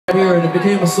it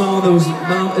became a song that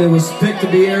was picked to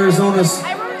be Arizona's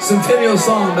centennial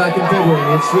song back in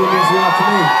February, which really means a lot to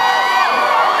me.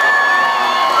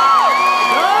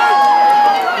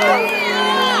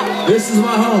 This is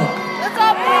my home.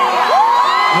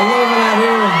 I love it out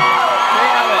here.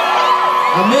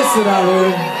 I miss it out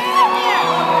here.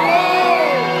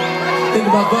 I think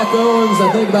about Buck Owens,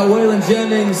 I think about Waylon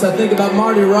Jennings, I think about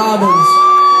Marty Robbins.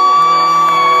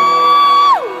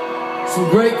 Some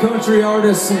great country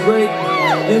artists, some great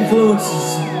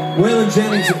influences. Waylon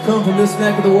Jennings have come from this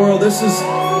neck of the world. This is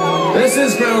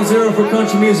ground zero for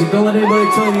country music. Don't let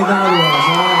anybody tell you that otherwise,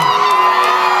 all right?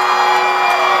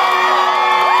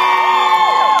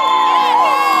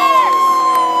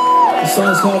 The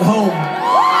song's called Home.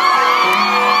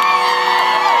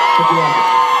 Hope you like it.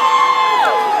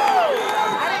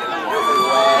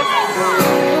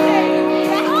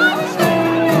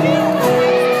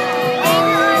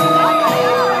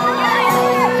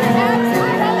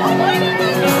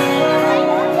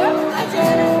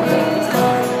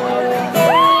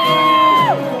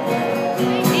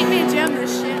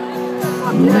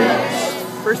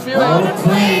 First few on a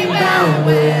plane down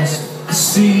west, I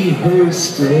see her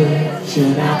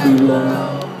stretching out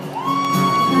below.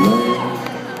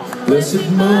 Blessed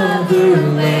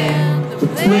motherland, the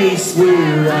place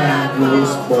where I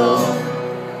was born.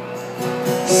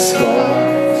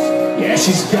 Scars, yeah,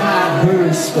 she's got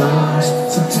her scars.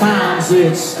 Sometimes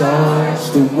it starts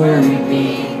to worry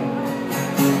me,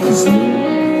 'cause I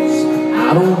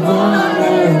don't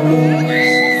wanna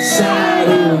lose sight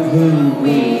of who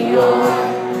we are.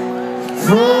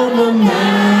 From the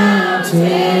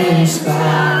mountain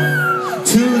spire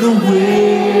to the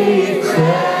wave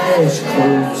crash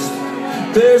coast,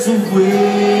 there's a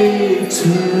way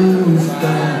to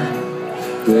find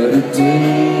better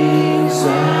days. I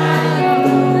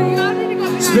know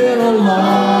it's been a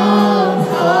long,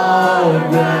 hard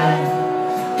ride,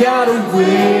 got a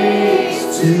ways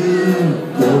to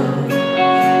go.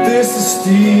 This is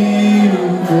still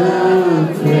the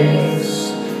place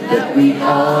that we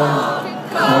are.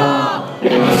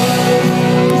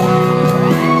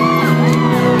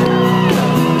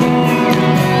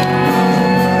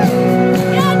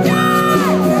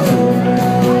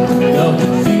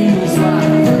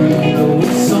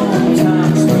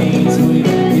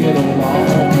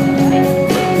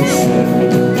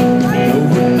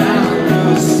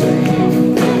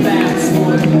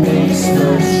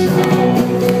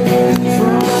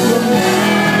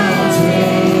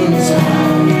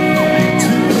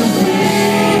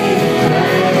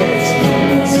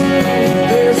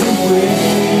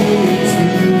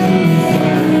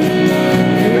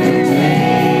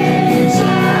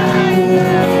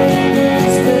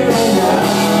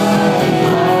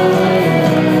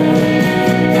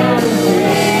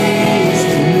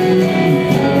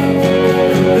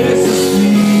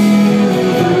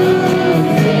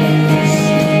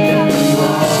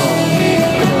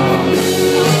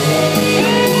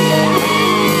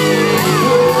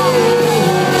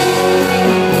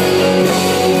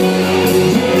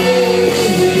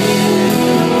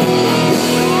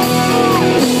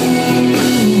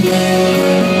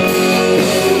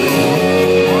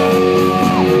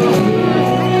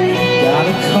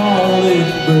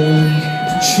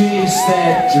 Chase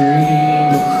that dream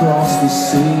across the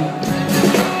sea,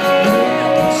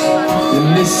 and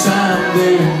they sign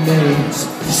their names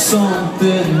for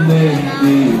something they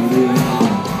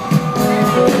believe.